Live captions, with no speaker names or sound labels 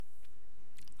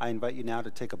I invite you now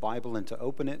to take a Bible and to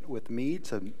open it with me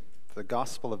to the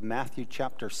Gospel of Matthew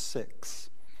chapter 6.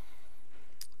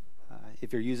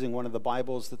 If you're using one of the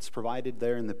Bibles that's provided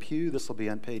there in the pew, this will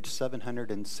be on page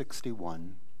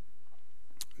 761.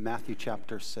 Matthew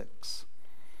chapter 6.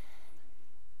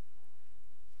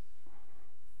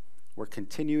 We're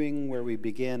continuing where we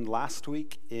began last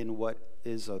week in what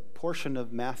is a portion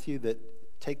of Matthew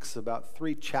that takes about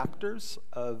 3 chapters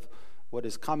of what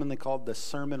is commonly called the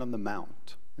Sermon on the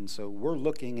Mount. And so we're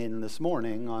looking in this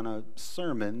morning on a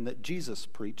sermon that Jesus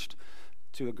preached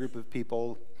to a group of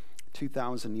people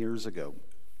 2,000 years ago.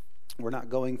 We're not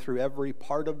going through every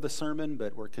part of the sermon,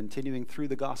 but we're continuing through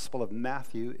the Gospel of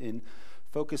Matthew in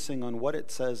focusing on what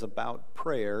it says about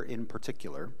prayer in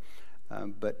particular.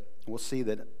 But we'll see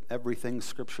that everything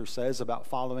Scripture says about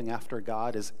following after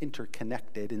God is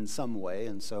interconnected in some way.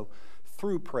 And so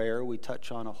through prayer, we touch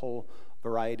on a whole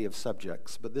variety of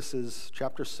subjects. But this is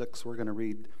chapter 6. We're going to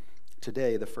read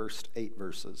today the first 8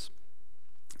 verses.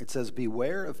 It says,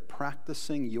 "Beware of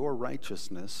practicing your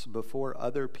righteousness before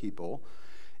other people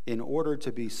in order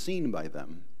to be seen by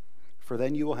them, for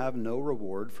then you will have no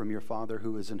reward from your Father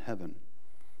who is in heaven.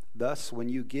 Thus, when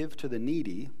you give to the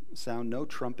needy, sound no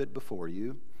trumpet before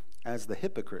you, as the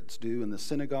hypocrites do in the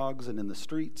synagogues and in the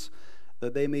streets,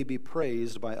 that they may be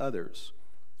praised by others.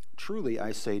 Truly,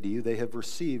 I say to you, they have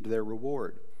received their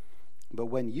reward. But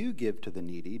when you give to the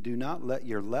needy, do not let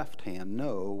your left hand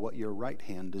know what your right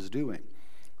hand is doing,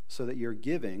 so that your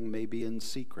giving may be in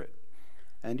secret.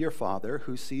 And your Father,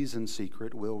 who sees in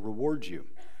secret, will reward you.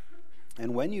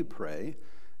 And when you pray,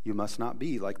 you must not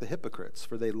be like the hypocrites,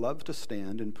 for they love to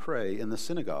stand and pray in the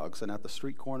synagogues and at the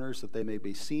street corners, that they may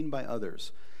be seen by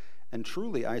others. And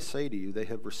truly, I say to you, they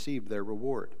have received their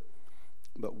reward.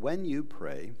 But when you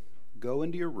pray, go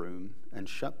into your room and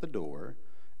shut the door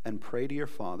and pray to your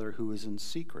Father who is in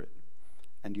secret.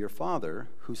 And your Father,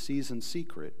 who sees in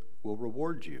secret, will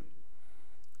reward you.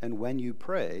 And when you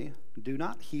pray, do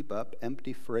not heap up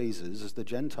empty phrases as the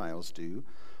Gentiles do,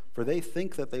 for they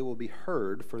think that they will be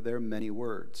heard for their many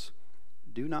words.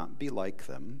 Do not be like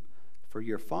them, for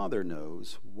your Father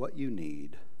knows what you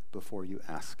need before you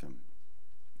ask him."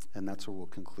 And that's where we'll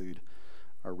conclude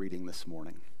our reading this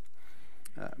morning.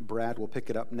 Brad will pick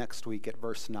it up next week at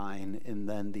verse 9, and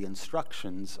then the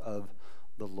instructions of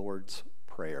the Lord's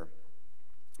Prayer.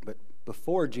 But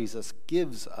before Jesus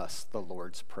gives us the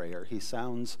Lord's Prayer, he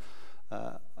sounds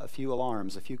a few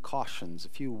alarms, a few cautions, a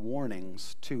few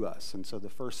warnings to us. And so the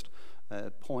first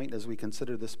point as we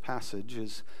consider this passage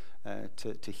is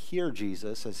to hear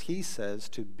Jesus as he says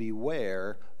to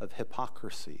beware of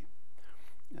hypocrisy.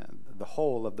 The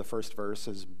whole of the first verse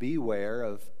is beware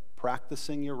of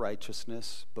practicing your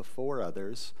righteousness before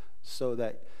others so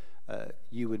that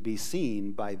you would be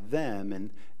seen by them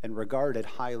and regarded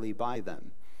highly by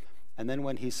them. And then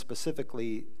when he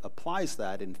specifically applies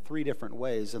that in 3 different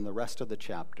ways in the rest of the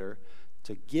chapter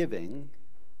to giving,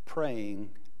 praying,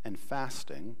 and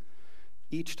fasting,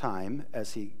 each time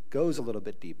as he goes a little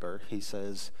bit deeper, he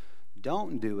says,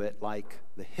 don't do it like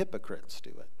the hypocrites do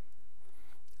it.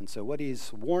 And so what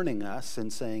he's warning us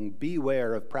and saying,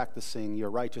 beware of practicing your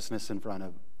righteousness in front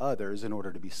of others in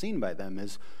order to be seen by them,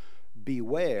 is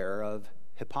beware of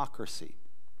hypocrisy.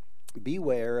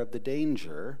 Beware of the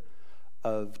danger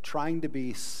of trying to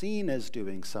be seen as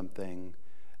doing something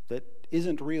that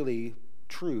isn't really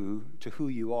true to who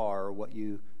you are or what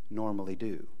you normally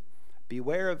do.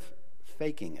 Beware of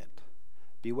faking it.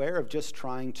 Beware of just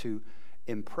trying to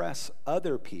impress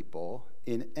other people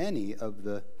in any of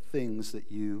the things that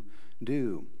you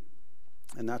do.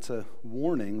 And that's a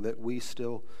warning that we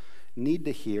still need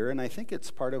to hear, and I think it's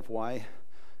part of why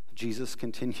Jesus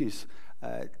continues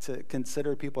to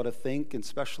consider people to think,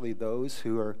 especially those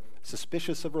who are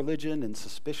suspicious of religion and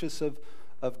suspicious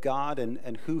of God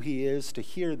and who he is, to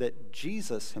hear that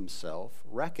Jesus himself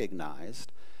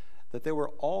recognized that there were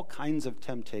all kinds of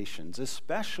temptations,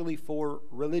 especially for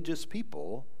religious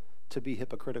people, to be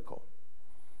hypocritical.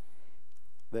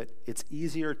 That it's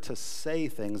easier to say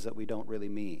things that we don't really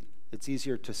mean. It's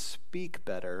easier to speak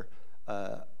better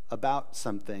about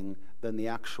something than the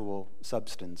actual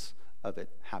substance of it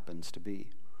happens to be.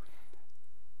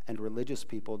 And religious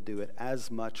people do it as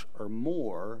much or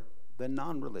more than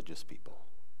non-religious people.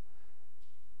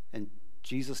 And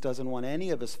Jesus doesn't want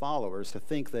any of his followers to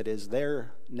think that as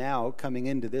they're now coming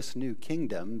into this new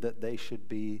kingdom, that they should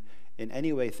be in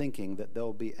any way thinking that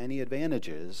there'll be any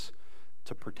advantages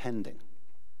to pretending,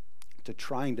 to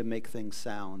trying to make things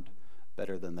sound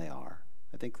better than they are.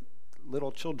 I think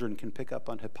little children can pick up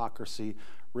on hypocrisy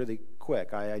really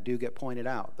quick. I do get pointed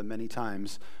out the many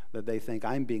times that they think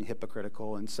I'm being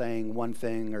hypocritical and saying one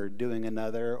thing or doing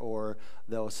another, or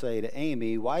they'll say to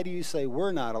Amy, why do you say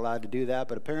we're not allowed to do that,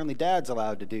 but apparently Dad's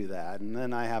allowed to do that? And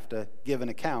then I have to give an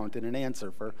account and an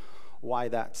answer for why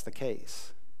that's the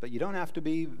case. But you don't have to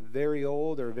be very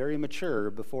old or very mature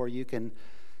before you can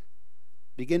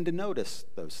begin to notice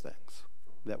those things,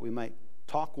 that we might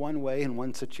talk one way in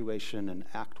one situation and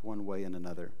act one way in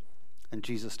another. And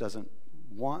Jesus doesn't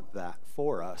want that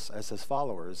for us as his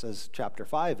followers. As chapter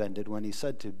 5 ended when he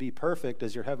said to be perfect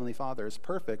as your heavenly Father is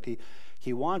perfect,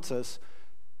 he wants us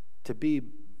to be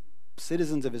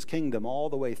citizens of his kingdom all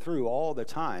the way through, all the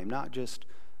time, not just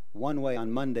one way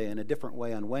on Monday and a different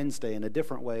way on Wednesday and a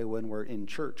different way when we're in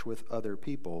church with other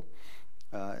people.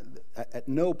 At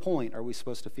no point are we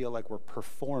supposed to feel like we're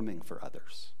performing for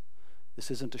others. This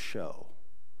isn't a show.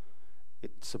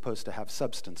 It's supposed to have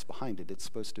substance behind it. It's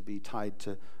supposed to be tied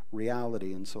to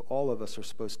reality. And so all of us are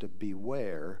supposed to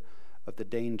beware of the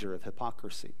danger of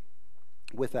hypocrisy.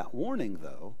 With that warning,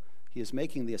 though, he is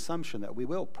making the assumption that we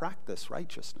will practice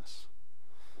righteousness.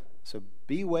 So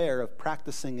beware of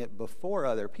practicing it before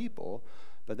other people.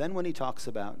 But then when he talks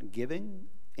about giving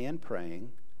and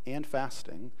praying and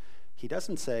fasting, he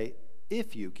doesn't say,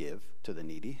 if you give to the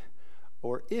needy,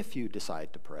 or if you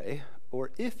decide to pray, or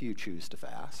if you choose to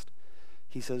fast.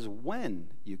 He says, when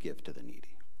you give to the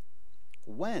needy,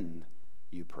 when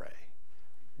you pray,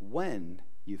 when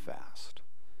you fast.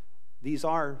 These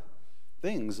are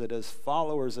things that as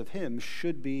followers of him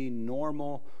should be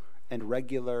normal and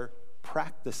regular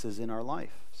practices in our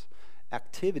lives,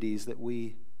 activities that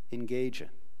we engage in.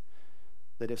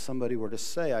 That if somebody were to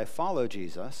say, I follow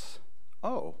Jesus,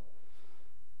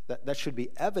 that should be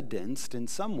evidenced in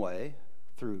some way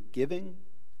through giving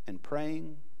and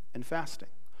praying and fasting.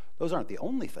 Those aren't the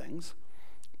only things,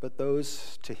 but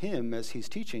those to him, as he's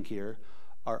teaching here,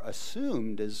 are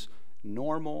assumed as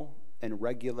normal and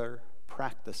regular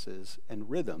practices and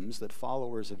rhythms that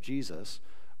followers of Jesus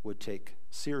would take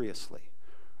seriously.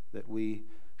 That we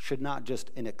should not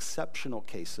just in exceptional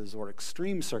cases or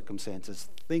extreme circumstances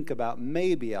think about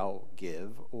maybe I'll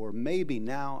give or maybe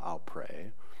now I'll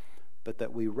pray, but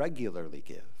that we regularly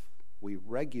give, we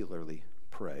regularly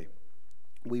pray,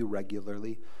 we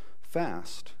regularly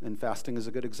fast. And fasting is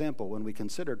a good example. When we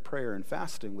considered prayer and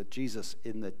fasting with Jesus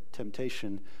in the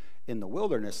temptation in the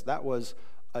wilderness, that was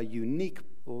a unique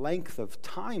length of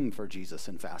time for Jesus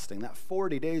in fasting. That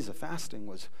 40 days of fasting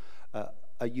was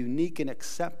a unique and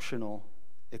exceptional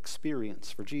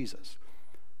experience for Jesus.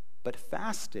 But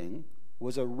fasting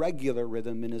was a regular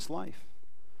rhythm in his life.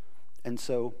 And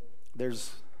so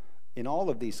there's, in all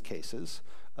of these cases,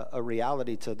 a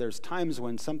reality to there's times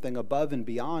when something above and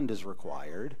beyond is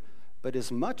required, but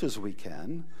as much as we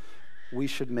can, we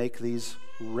should make these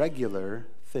regular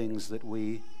things that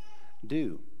we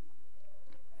do.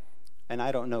 And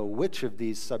I don't know which of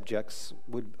these subjects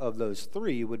of those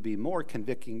three would be more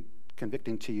convicting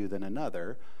to you than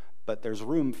another, but there's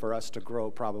room for us to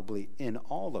grow probably in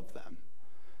all of them.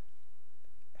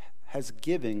 Has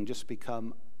giving just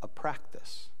become a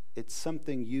practice? It's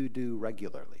something you do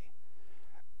regularly.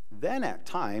 Then at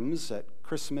times, at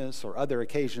Christmas or other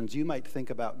occasions, you might think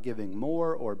about giving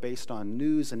more, or based on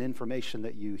news and information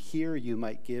that you hear, you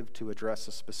might give to address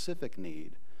a specific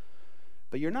need.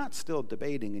 But you're not still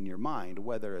debating in your mind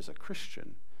whether, as a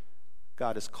Christian,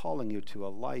 God is calling you to a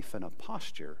life and a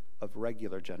posture of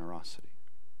regular generosity.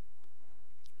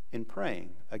 In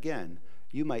praying, again,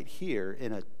 you might hear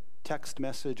in a text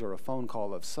message or a phone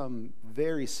call of some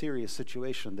very serious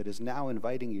situation that is now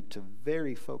inviting you to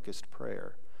very focused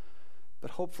prayer.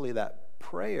 But hopefully that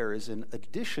prayer is in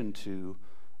addition to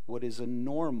what is a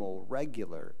normal,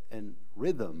 regular, and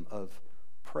rhythm of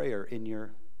prayer in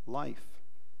your life.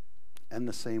 And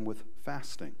the same with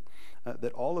fasting.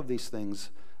 That all of these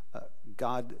things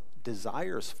God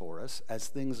desires for us as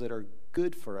things that are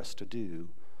good for us to do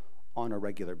on a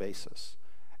regular basis.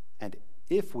 And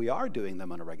if we are doing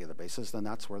them on a regular basis, then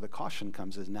that's where the caution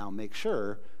comes, is now make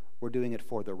sure we're doing it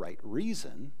for the right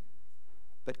reason,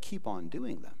 but keep on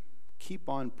doing them. Keep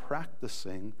on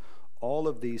practicing all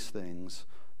of these things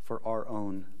for our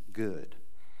own good.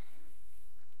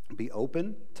 Be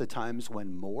open to times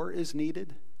when more is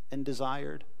needed and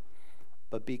desired,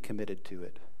 but be committed to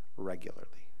it regularly.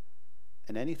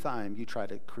 And any time you try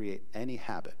to create any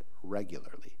habit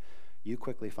regularly, you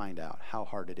quickly find out how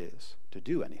hard it is to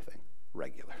do anything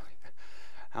regularly.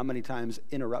 How many times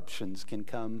interruptions can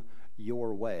come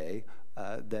your way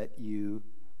that you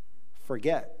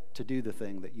forget to do the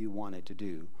thing that you wanted to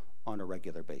do on a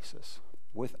regular basis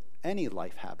with any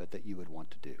life habit that you would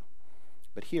want to do.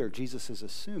 But here, Jesus is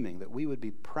assuming that we would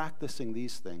be practicing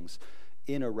these things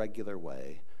in a regular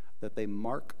way, that they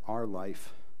mark our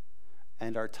life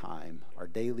and our time, our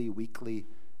daily, weekly,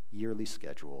 yearly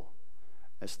schedule,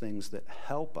 as things that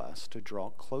help us to draw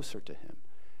closer to him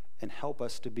and help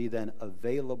us to be then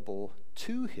available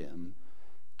to him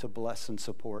to bless and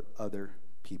support other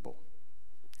people.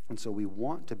 And so we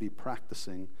want to be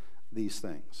practicing these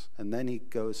things. And then he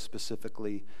goes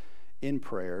specifically in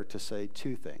prayer to say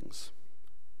two things.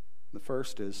 The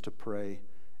first is to pray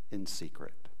in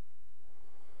secret.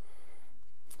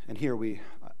 And here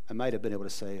I might have been able to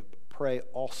say, pray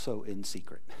also in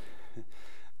secret.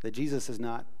 That Jesus is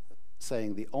not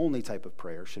saying the only type of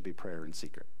prayer should be prayer in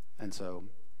secret. And so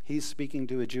he's speaking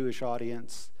to a Jewish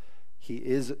audience. He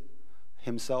is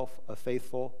himself a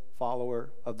faithful follower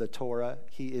of the Torah.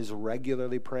 He is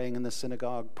regularly praying in the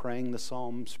synagogue, praying the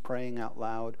Psalms, praying out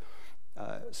loud.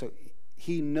 So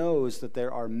he knows that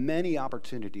there are many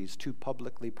opportunities to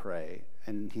publicly pray,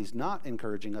 and he's not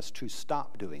encouraging us to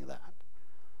stop doing that.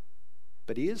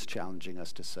 But he is challenging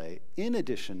us to say, in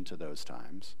addition to those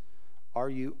times, are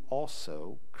you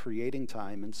also creating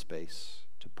time and space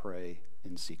to pray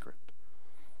in secret?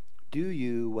 Do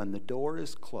you, when the door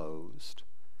is closed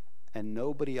and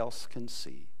nobody else can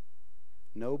see,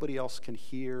 nobody else can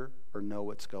hear or know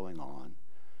what's going on,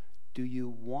 do you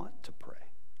want to pray?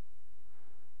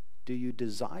 Do you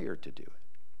desire to do it?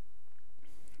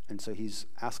 And so he's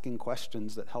asking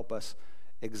questions that help us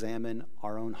examine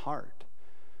our own heart.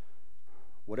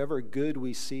 Whatever good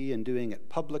we see in doing it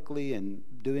publicly and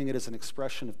doing it as an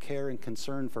expression of care and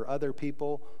concern for other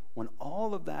people, when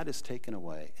all of that is taken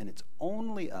away and it's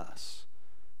only us,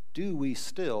 do we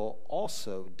still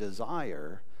also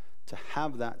desire to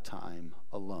have that time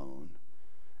alone,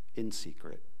 in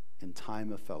secret, in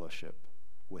time of fellowship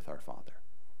with our Father?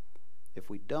 If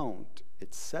we don't,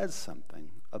 it says something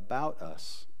about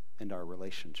us and our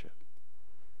relationship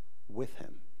with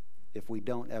him if we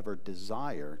don't ever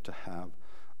desire to have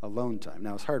alone time.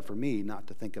 Now, it's hard for me not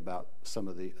to think about some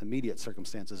of the immediate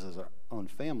circumstances as our own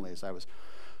family as I was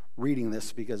reading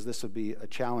this, because this would be a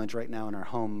challenge right now in our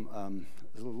home.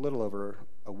 A little over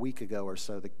a week ago or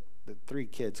so, the three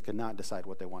kids could not decide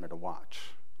what they wanted to watch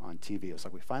on TV. It was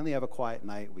like, we finally have a quiet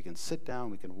night. We can sit down.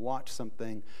 We can watch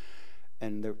something.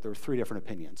 And there were three different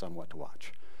opinions on what to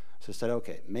watch. So I said,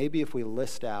 okay, maybe if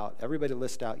everybody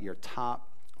list out your top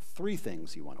three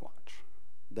things you want to watch,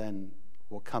 then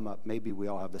we'll come up, maybe we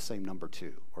all have the same number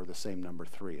 2 or the same number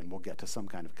 3, and we'll get to some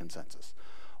kind of consensus.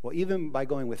 Well, even by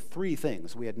going with 3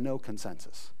 things, we had no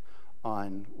consensus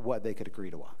on what they could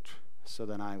agree to watch. So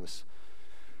then I was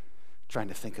trying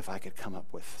to think if I could come up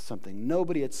with something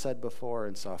nobody had said before,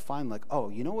 and so I find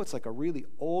you know what's like a really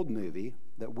old movie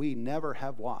that we never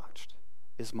have watched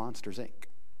is Monsters, Inc.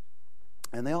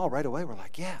 And they all right away were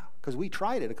like, yeah, because we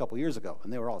tried it a couple years ago,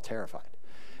 and they were all terrified.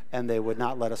 And they would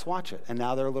not let us watch it. And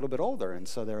now they're a little bit older, and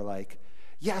so they're like,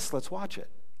 yes, let's watch it.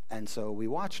 And so we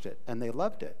watched it, and they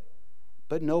loved it.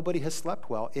 But nobody has slept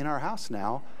well in our house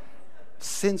now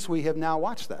since we have now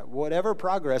watched that. Whatever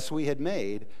progress we had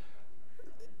made,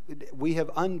 we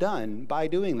have undone by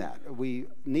doing that.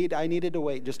 I needed to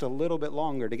wait just a little bit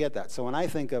longer to get that. So when I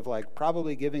think of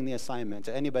probably giving the assignment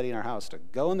to anybody in our house to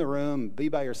go in the room, be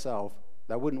by yourself,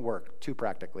 that wouldn't work too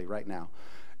practically right now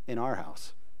in our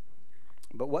house.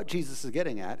 But what Jesus is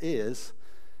getting at is,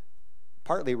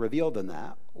 partly revealed in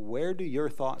that, where do your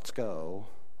thoughts go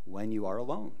when you are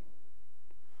alone?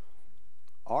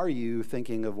 Are you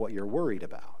thinking of what you're worried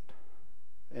about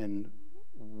and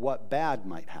what bad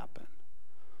might happen?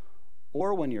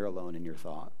 Or when you're alone in your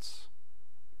thoughts,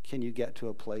 can you get to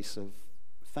a place of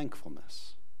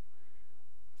thankfulness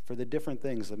for the different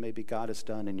things that maybe God has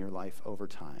done in your life over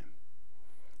time?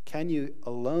 Can you,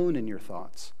 alone in your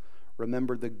thoughts,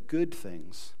 remember the good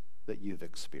things that you've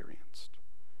experienced?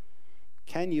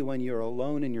 Can you, when you're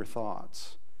alone in your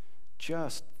thoughts,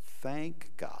 just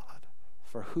thank God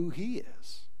for who he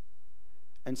is?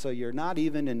 And so you're not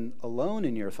even alone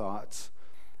in your thoughts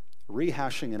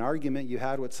rehashing an argument you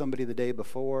had with somebody the day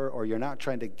before, or you're not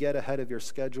trying to get ahead of your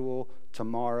schedule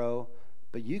tomorrow,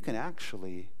 but you can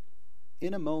actually,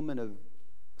 in a moment of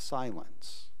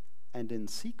silence and in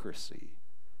secrecy,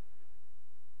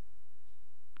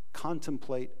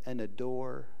 contemplate and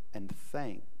adore and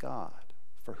thank God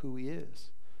for who he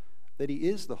is. That he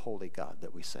is the holy God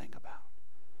that we sang about.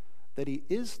 That he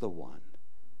is the one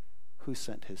who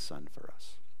sent his son for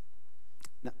us.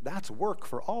 Now, that's work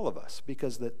for all of us,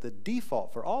 because the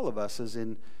default for all of us is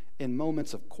in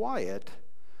moments of quiet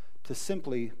to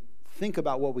simply think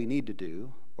about what we need to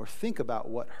do or think about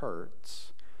what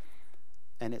hurts.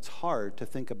 And it's hard to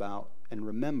think about and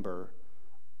remember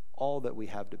all that we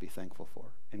have to be thankful for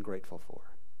and grateful for.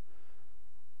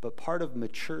 But part of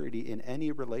maturity in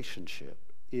any relationship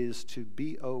is to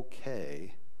be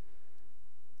okay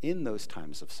in those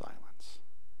times of silence,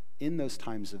 in those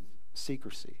times of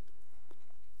secrecy.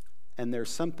 And there's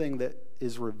something that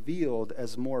is revealed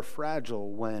as more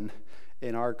fragile when,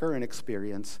 in our current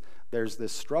experience, there's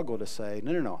this struggle to say,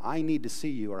 no, I need to see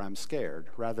you or I'm scared,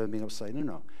 rather than being able to say,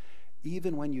 no,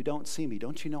 even when you don't see me,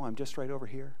 don't you know I'm just right over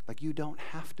here? Like, you don't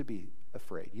have to be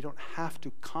afraid. You don't have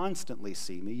to constantly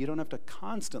see me. You don't have to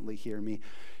constantly hear me.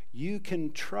 You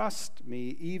can trust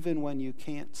me even when you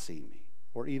can't see me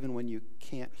or even when you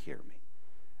can't hear me.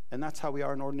 And that's how we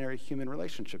are in ordinary human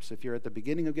relationships. If you're at the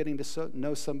beginning of getting to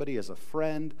know somebody as a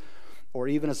friend or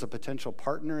even as a potential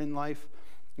partner in life,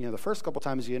 the first couple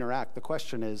times you interact, the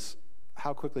question is,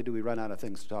 how quickly do we run out of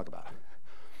things to talk about?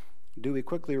 Do we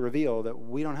quickly reveal that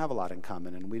we don't have a lot in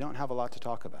common and we don't have a lot to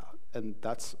talk about? And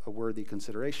that's a worthy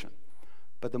consideration.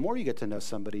 But the more you get to know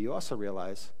somebody, you also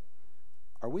realize,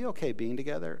 are we okay being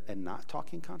together and not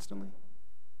talking constantly?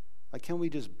 Like, can we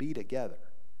just be together?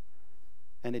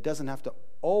 And it doesn't have to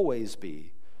always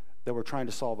be that we're trying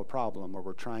to solve a problem or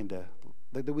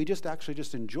that we just actually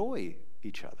just enjoy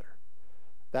each other.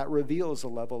 That reveals a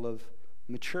level of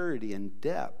maturity and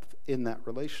depth in that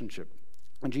relationship.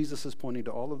 And Jesus is pointing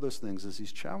to all of those things as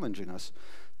he's challenging us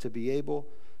to be able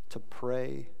to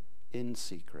pray in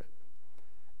secret.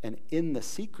 And in the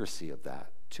secrecy of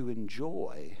that, to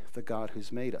enjoy the God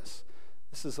who's made us.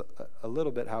 This is a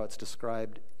little bit how it's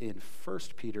described in 1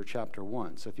 Peter chapter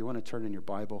 1. So if you want to turn in your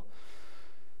Bible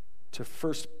to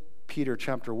 1 Peter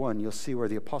chapter 1, you'll see where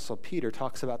the Apostle Peter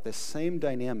talks about this same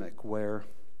dynamic where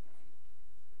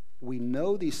we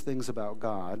know these things about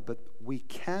God, but we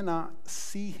cannot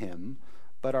see him,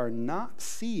 but our not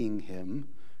seeing him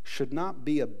should not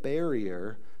be a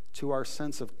barrier to our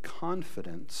sense of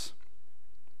confidence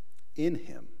in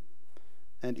him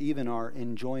and even our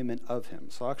enjoyment of him.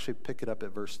 So I'll actually pick it up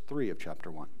at verse 3 of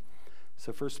chapter 1.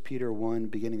 So 1 Peter 1,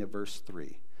 beginning at verse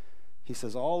 3. He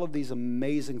says all of these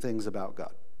amazing things about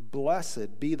God.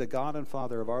 Blessed be the God and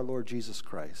Father of our Lord Jesus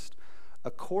Christ.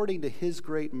 According to his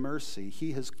great mercy,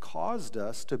 he has caused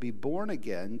us to be born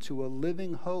again to a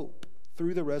living hope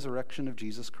through the resurrection of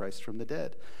Jesus Christ from the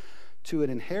dead, to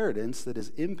an inheritance that is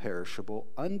imperishable,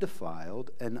 undefiled,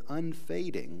 and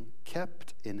unfading,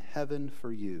 kept in heaven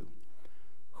for you,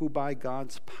 who by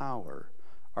God's power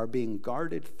are being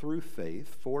guarded through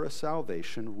faith for a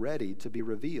salvation ready to be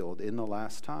revealed in the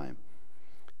last time.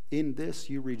 In this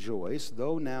you rejoice,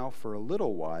 though now for a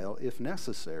little while, if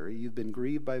necessary, you've been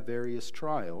grieved by various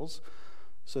trials,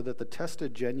 so that the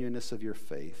tested genuineness of your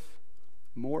faith,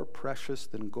 more precious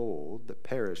than gold that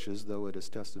perishes though it is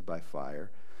tested by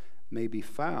fire, may be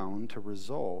found to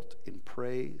result in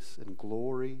praise and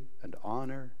glory and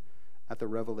honor at the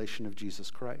revelation of Jesus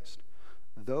Christ.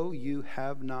 Though you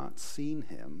have not seen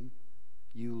him,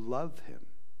 you love him.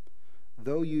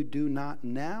 Though you do not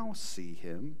now see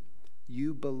him,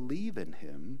 you believe in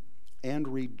him and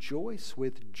rejoice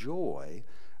with joy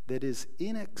that is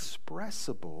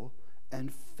inexpressible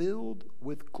and filled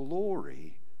with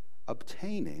glory,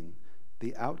 obtaining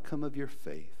the outcome of your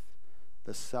faith,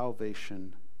 the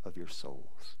salvation of your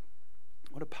souls.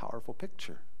 What a powerful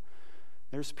picture.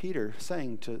 There's Peter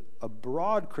saying to a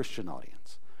broad Christian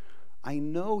audience, I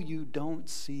know you don't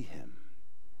see him,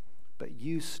 but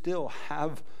you still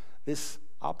have this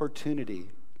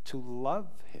opportunity to love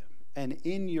him. And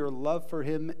in your love for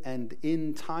him and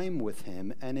in time with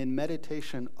him and in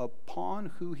meditation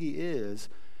upon who he is,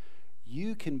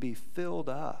 you can be filled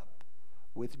up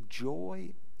with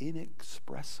joy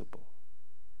inexpressible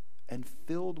and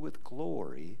filled with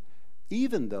glory,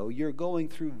 even though you're going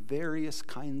through various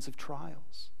kinds of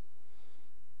trials.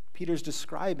 Peter's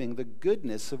describing the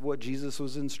goodness of what Jesus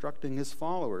was instructing his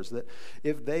followers, that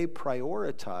if they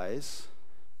prioritize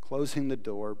closing the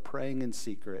door, praying in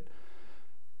secret,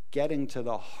 getting to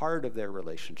the heart of their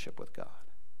relationship with God,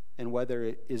 and whether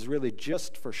it is really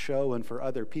just for show and for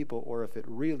other people, or if it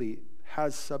really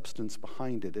has substance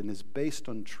behind it and is based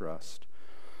on trust,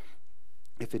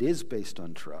 if it is based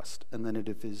on trust, and then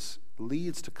it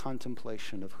leads to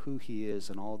contemplation of who he is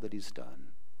and all that he's done,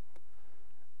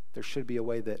 there should be a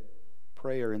way that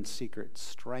prayer in secret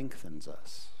strengthens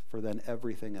us for then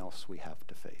everything else we have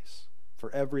to face,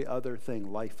 for every other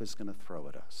thing life is going to throw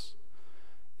at us.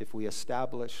 If we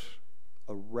establish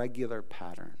a regular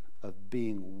pattern of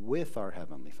being with our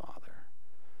Heavenly Father,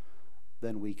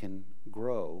 then we can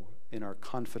grow in our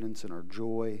confidence and our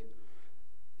joy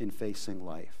in facing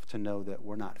life, to know that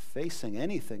we're not facing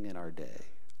anything in our day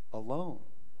alone.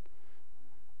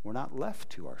 We're not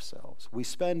left to ourselves. We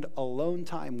spend alone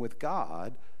time with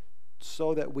God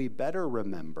so that we better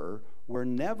remember we're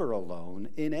never alone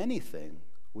in anything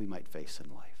we might face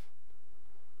in life.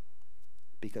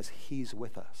 Because he's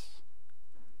with us.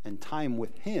 And time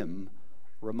with him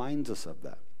reminds us of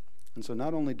that. And so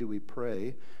not only do we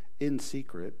pray in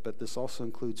secret, but this also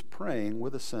includes praying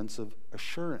with a sense of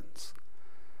assurance.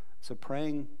 So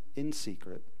praying in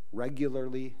secret,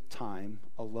 regularly time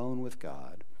alone with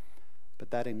God,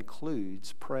 but that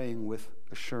includes praying with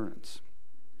assurance.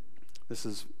 This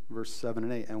is verse 7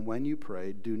 and 8. And when you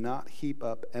pray, do not heap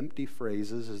up empty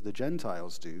phrases as the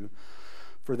Gentiles do,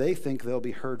 for they think they'll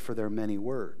be heard for their many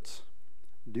words.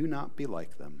 Do not be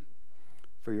like them,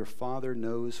 for your Father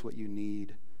knows what you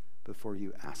need before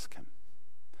you ask him.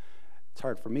 It's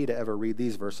hard for me to ever read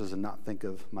these verses and not think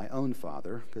of my own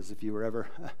father, because if you were ever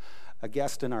a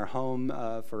guest in our home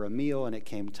for a meal and it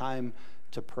came time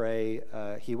to pray,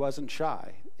 he wasn't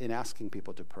shy in asking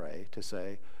people to pray, to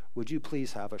say, would you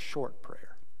please have a short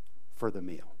prayer for the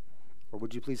meal? Or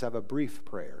would you please have a brief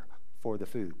prayer for the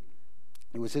food?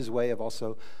 It was his way of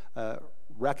also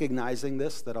recognizing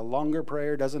this, that a longer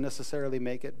prayer doesn't necessarily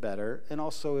make it better. And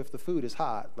also if the food is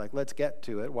hot, like let's get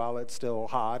to it while it's still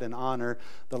hot and honor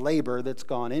the labor that's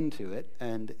gone into it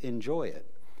and enjoy it.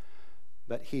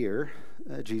 But here,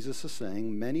 Jesus is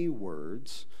saying many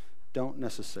words don't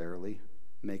necessarily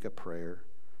make a prayer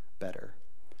better.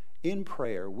 In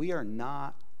prayer, we are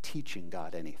not teaching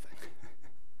God anything.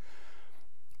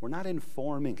 We're not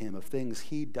informing him of things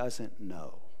he doesn't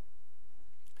know.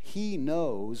 He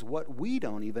knows what we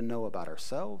don't even know about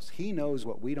ourselves. He knows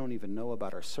what we don't even know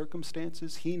about our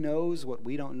circumstances. He knows what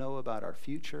we don't know about our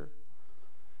future.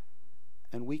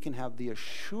 And we can have the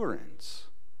assurance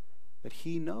that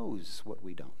he knows what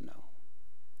we don't know.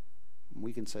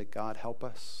 We can say, God, help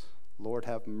us. Lord,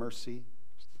 have mercy.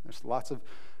 There's lots of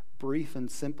brief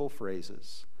and simple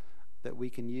phrases that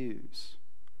we can use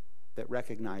that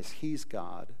recognize he's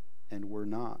God and we're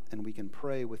not. And we can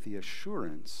pray with the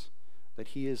assurance that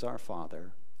he is our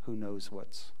Father who knows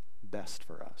what's best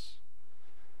for us.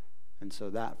 And so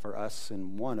that for us,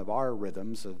 in one of our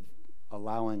rhythms of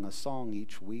allowing a song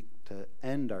each week to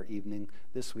end our evening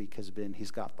this week, has been, he's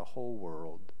got the whole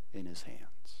world in his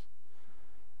hands.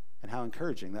 And how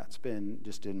encouraging that's been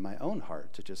just in my own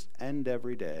heart to just end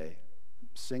every day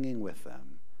singing with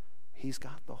them. He's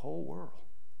got the whole world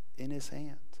in his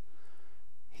hands.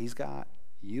 He's got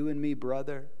you and me,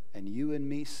 brother, and you and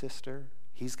me, sister.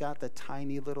 He's got the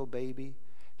tiny little baby.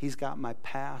 He's got my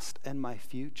past and my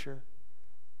future.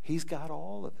 He's got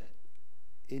all of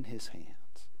it in his hands.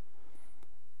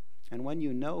 And when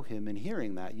you know him and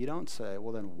hearing that, you don't say,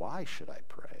 well, then why should I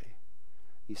pray?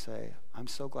 You say, I'm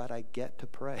so glad I get to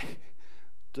pray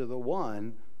to the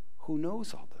one who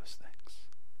knows all those things.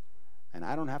 And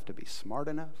I don't have to be smart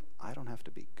enough. I don't have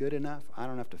to be good enough. I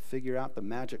don't have to figure out the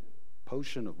magic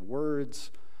potion of words.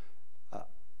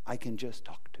 I can just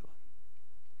talk to him.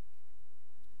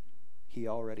 He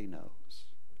already knows,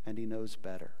 and he knows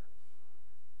better.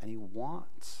 And he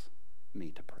wants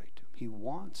me to pray to him. He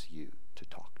wants you to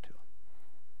talk to him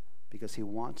because he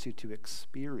wants you to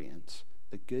experience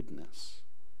the goodness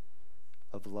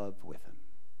of love with him.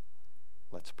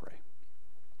 Let's pray.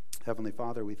 Heavenly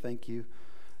Father, we thank you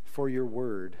for your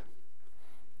word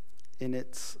in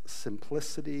its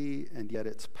simplicity and yet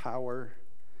its power,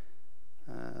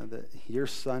 that your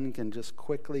Son can just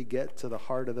quickly get to the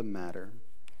heart of the matter.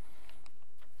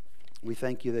 We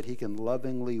thank you that he can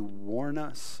lovingly warn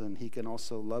us, and he can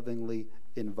also lovingly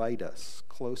invite us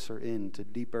closer into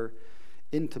deeper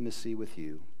intimacy with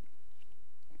you.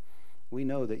 We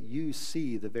know that you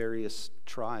see the various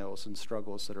trials and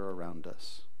struggles that are around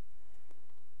us.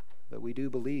 But we do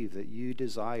believe that you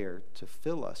desire to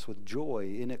fill us with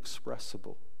joy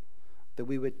inexpressible, that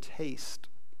we would taste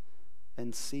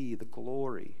and see the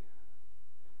glory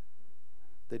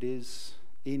that is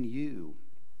in you,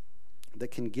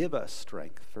 that can give us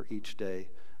strength for each day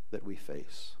that we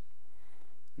face.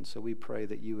 And so we pray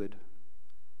that you would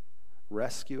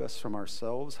rescue us from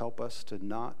ourselves, help us to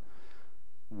not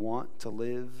want to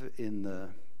live in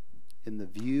the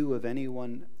view of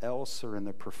anyone else or in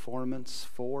the performance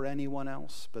for anyone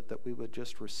else, but that we would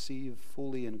just receive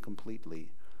fully and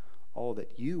completely all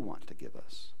that you want to give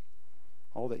us,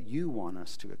 all that you want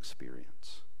us to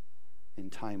experience in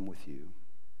time with you.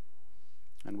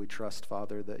 And we trust,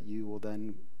 Father, that you will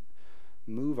then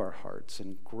move our hearts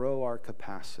and grow our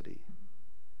capacity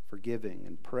for giving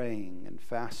and praying and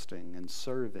fasting and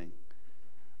serving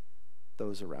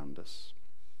those around us.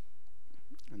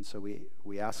 And so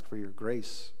we ask for your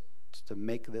grace to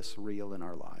make this real in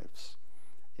our lives.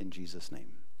 In Jesus'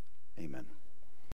 name, amen.